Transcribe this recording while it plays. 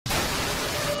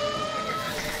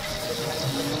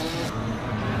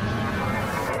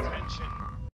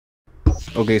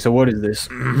Okay, so what is this?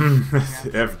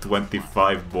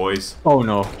 F25, boys. Oh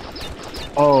no.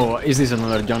 Oh, is this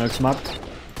another John X map?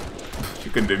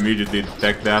 You can immediately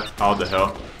detect that. How the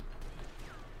hell?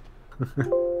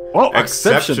 Oh,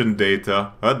 Exception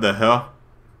data. What the hell?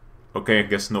 Okay, I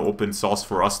guess no open source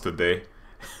for us today.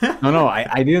 No,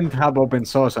 I didn't have open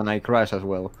source and I crashed as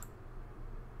well.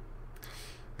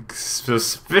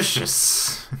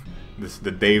 Suspicious.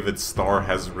 The David star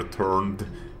has returned.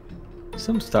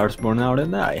 Some stars burn out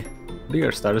and die.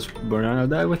 Bigger stars burn out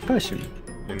and die with passion.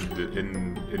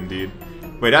 Indeed.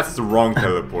 Wait, that's the wrong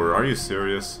teleporter. Are you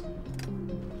serious?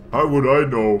 How would I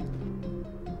know?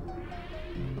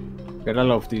 Get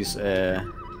all of this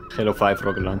Halo 5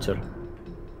 rocket launcher.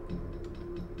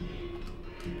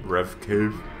 Rev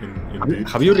cave, indeed.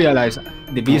 Have you realized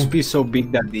the BSP is so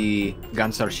big that the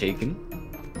guns are shaking?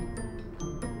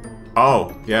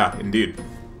 Oh, yeah, indeed.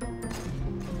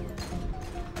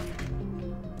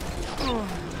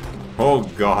 Oh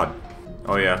god.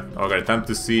 Oh yeah. Okay, time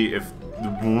to see if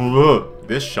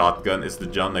this shotgun is the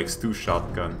John X2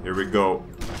 shotgun. Here we go.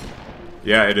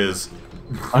 Yeah, it is.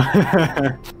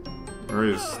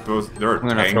 There are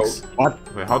tanks. What?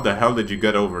 Wait, how the hell did you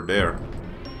get over there?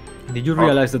 Did you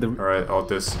realize that the... Alright,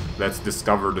 Otis, let's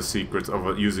discover the secrets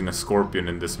of using a scorpion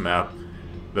in this map.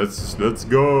 Let's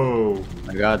go! Oh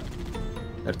my god.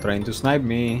 They're trying to snipe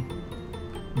me.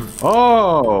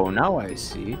 Oh, now I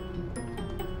see.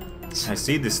 I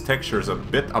see this texture is a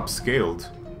bit upscaled.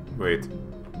 Wait.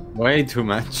 Way too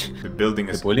much. The building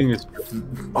is... The building is...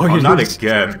 Oh, not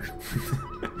again!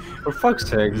 For fuck's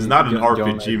sake. It's not an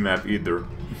RPG map either.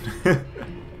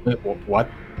 What?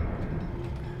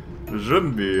 There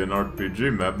shouldn't be an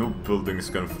RPG map. No buildings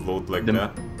can float like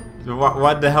that. So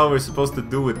what the hell are we supposed to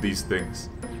do with these things?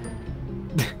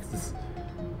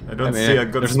 I don't see a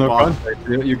good there's spot. No contact.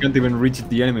 You can't even reach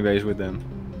the enemy base with them.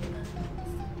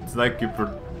 It's like you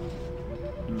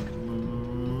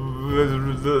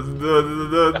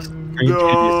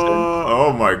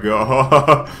oh my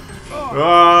god.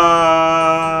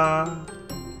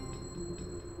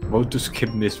 Vote to skip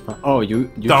this one. Oh, you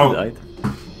died.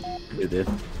 You did.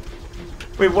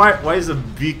 Wait, why is a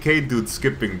BK dude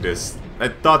skipping this? I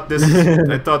thought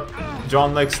I thought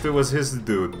John X2 was his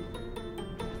dude.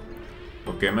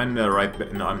 Okay, I'm in the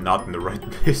right no, I'm not in the right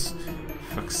base.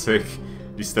 Fuck's sake.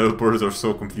 These teleporters are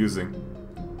so confusing.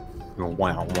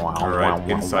 Alright,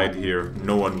 inside here.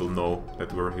 No one will know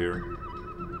that we're here.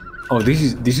 Oh, this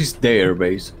is their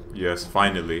base. Yes,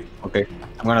 finally. Okay,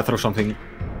 I'm gonna throw something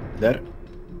there.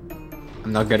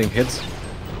 I'm not getting hits.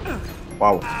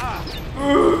 Wow.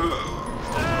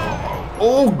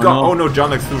 Oh god! Oh no,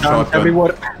 John X2 shotgun.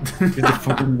 Everywhere. It's a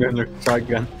fucking gunner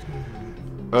shotgun.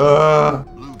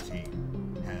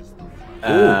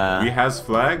 He has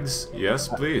flags? Yes,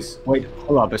 please. Wait,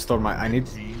 hold up, Storm. I need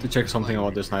to check something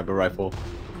about the sniper rifle.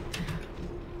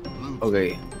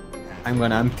 Okay, I'm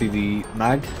gonna empty the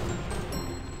mag.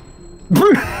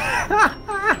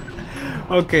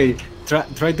 Okay,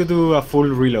 try to do a full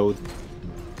reload.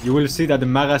 You will see that the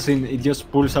magazine, it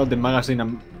just pulls out the magazine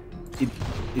and it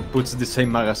puts the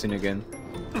same magazine again.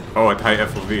 Oh, at high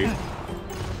FOV.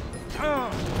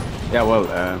 Yeah, well,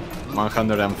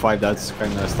 105, that's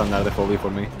kind of standard FOV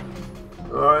for me.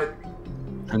 Alright.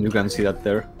 And you can see that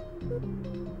there.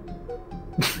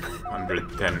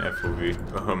 110 FOV.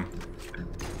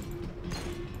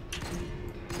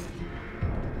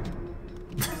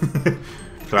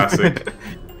 Classic.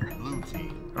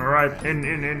 Alright, in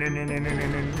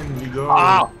we go.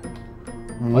 Ah!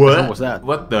 What was that?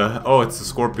 What the? Oh, it's a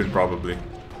scorpion probably.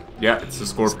 Yeah, it's a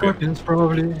scorpion. Scorpions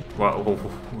probably. Wow,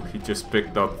 he just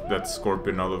picked up that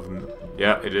scorpion out of...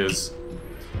 Yeah, it is.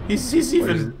 He's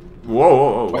even...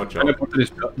 Whoa, watch out.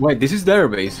 Wait, this is their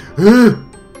base. Oh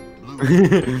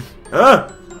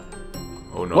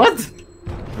no. What?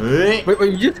 Wait,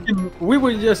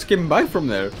 we just came back from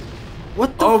there.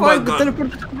 What the fuck? The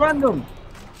teleport is random.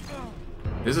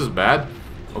 This is bad.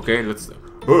 Okay, let's...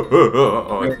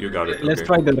 Oh, you got it. Let's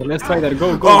try that. Let's try that.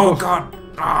 Go. Oh god!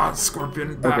 Ah,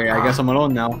 scorpion. Okay, I guess I'm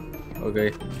alone now.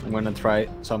 Okay, I'm gonna try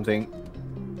something.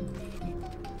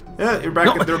 Yeah, you're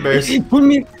back at their base. It put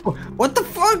me... What the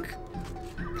fuck?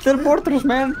 Teleporters,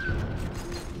 man.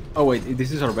 Oh wait, this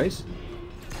is our base?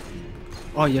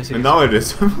 Oh yes, it is. Now it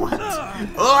is. What?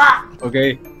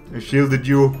 Okay. I shielded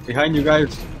you. Behind you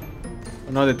guys.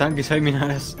 Oh no, the tank is aiming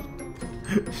at us.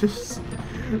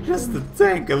 Just the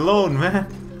tank alone, man.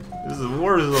 This is a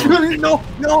war zone. No!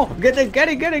 Get it!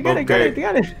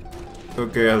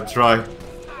 Okay, I'll try.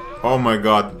 Oh my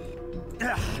god.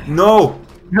 No!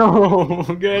 No!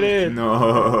 Get it!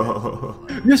 No.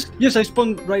 Yes, I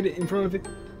spawned right in front of it.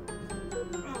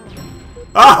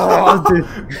 Ah!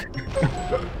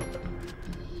 Oh,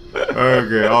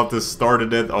 Okay, Altus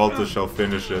started it, Altus shall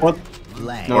finish it. what?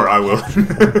 Or I will.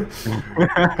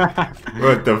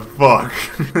 What the fuck?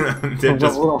 They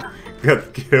just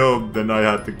got killed, then I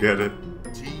had to get it.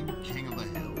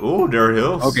 Oh, there are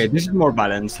hills. Okay, this is more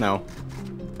balanced now.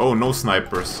 Oh, no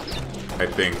snipers, I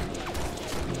think.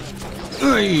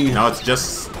 Now it's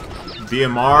just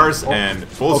DMRs and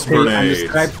pulse grenades.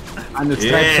 And the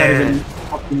stripes are even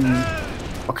fucking...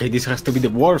 Okay, this has to be the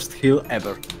worst hill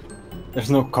ever. There's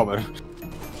no cover.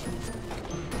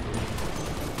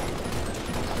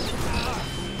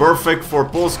 Perfect for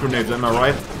pulse grenades, am I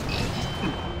right?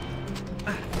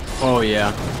 Oh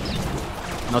yeah.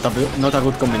 Not a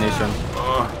good combination.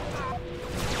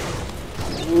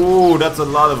 Ooh, that's a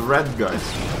lot of red guys.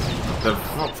 The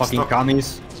Fucking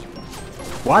commies.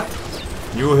 What?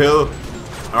 New hill.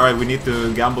 Alright, we need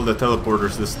to gamble the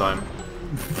teleporters this time.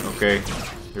 Okay,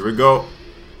 here we go.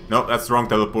 Nope, that's the wrong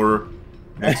teleporter.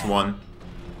 Next one.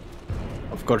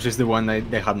 Of course, it's the one they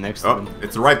have next to Oh, them.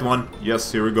 it's the right one.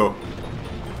 Yes, here we go.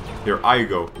 Here I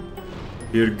go.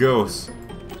 Here it goes.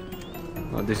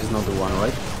 Oh, this is not the one,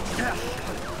 right?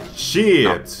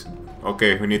 Shit!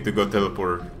 Okay, we need to go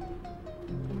teleporter.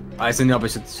 It's on the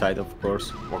opposite side, of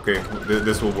course. Okay,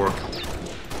 this will work.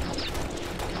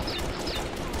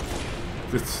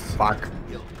 Fuck.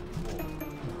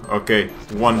 Okay,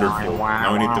 wonderful.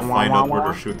 Now we need to find out where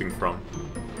they're shooting from.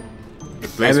 The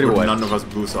place where none of us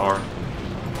blues are.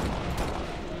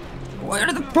 Why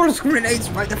are the pulse grenades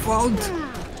by default?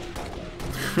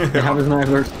 They have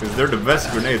snipers. Because they're the best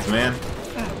grenades, man.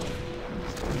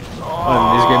 Oh,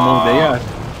 in this game mode they are.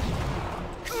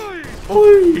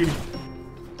 Oi!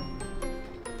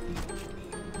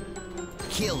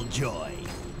 Killjoy.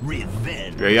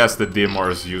 Revenge. Yeah, yes, the DMR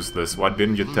is useless. Why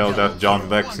didn't you tell that John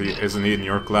Lex? Isn't he in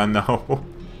your clan now?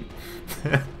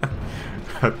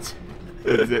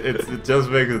 it just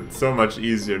makes it so much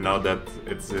easier now that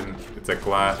it's a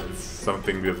clan. It's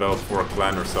something developed for a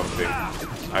clan or something.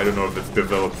 I don't know if it's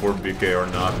developed for BK or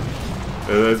not.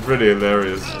 It's pretty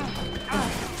hilarious.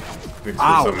 Makes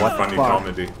for some funny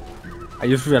comedy. I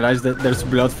just realized that there's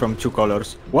blood from two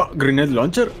colors. What? Grenade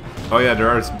launcher? Oh yeah,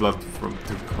 there is blood from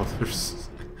two colors.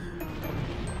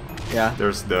 Yeah.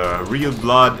 There's the real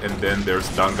blood and then there's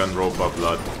Danganronpa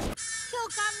blood.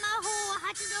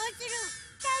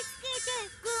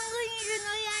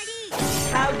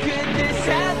 How could this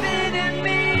happen to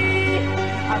me?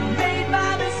 I made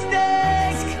my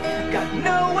mistakes, got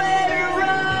nowhere to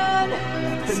run.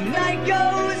 The night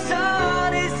goes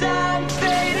on as I'm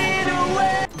fading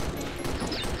away.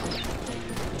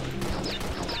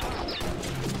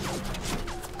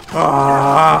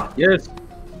 Ah! Yes.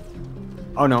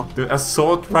 Oh no. The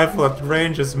assault rifle at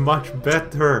range is much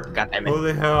better. God damn it.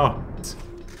 Holy hell.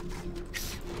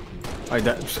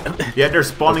 Yeah, they're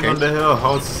spawning on the hill.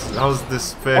 How's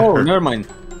this fair? Oh, never mind.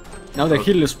 Now the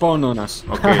hill is spawned on us.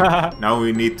 Okay, now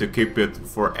we need to keep it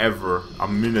forever. A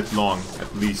minute long,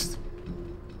 at least.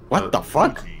 What the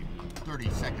fuck? 30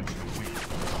 seconds to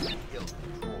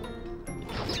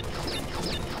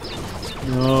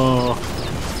No.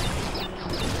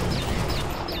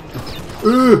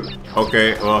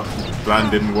 Okay, well, plan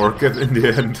didn't work in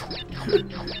the end.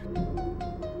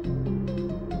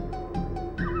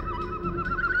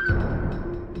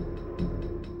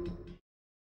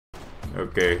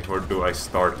 Okay, where do I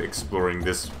start exploring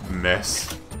this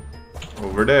mess?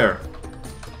 Over there.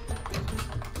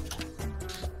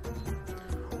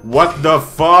 What the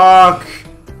fuck?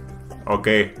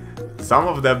 Okay, some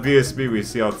of that BSP we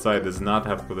see outside does not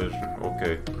have collision.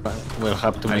 Okay. We'll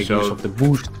have to make use of the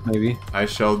boost, maybe. I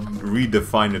shall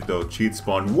redefine it though. Cheat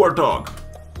spawn Warthog.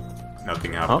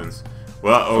 Nothing happens.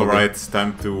 Well, alright, it's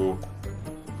time to...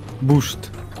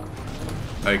 Boost.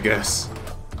 I guess.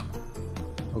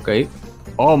 Okay.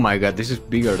 Oh my god, this is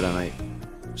bigger than I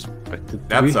expected.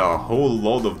 That's a whole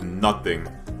load of nothing.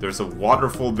 There's a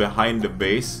waterfall behind the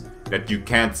base that you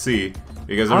can't see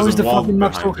because How there's is a the wall fucking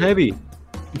map behind so it. heavy?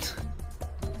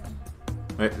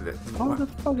 Wait, How the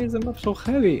fuck is the map so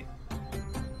heavy?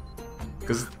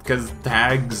 Cause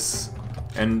tags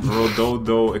and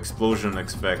Rododo explosion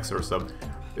effects or something.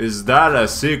 Is that a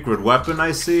secret weapon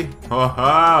I see? Oh,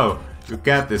 how? You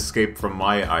can't escape from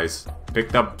my eyes.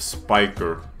 Picked up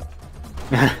Spiker.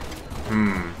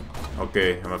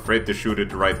 Okay, I'm afraid to shoot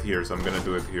it right here, so I'm gonna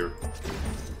do it here.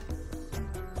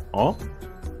 Oh?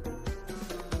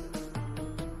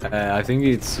 I think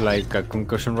it's like a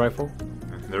concussion rifle.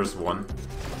 There's one.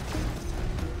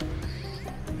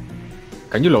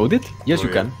 Can you load it? Yes, Oh, you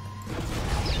yeah. can.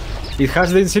 It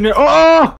has the incinerator. Oh!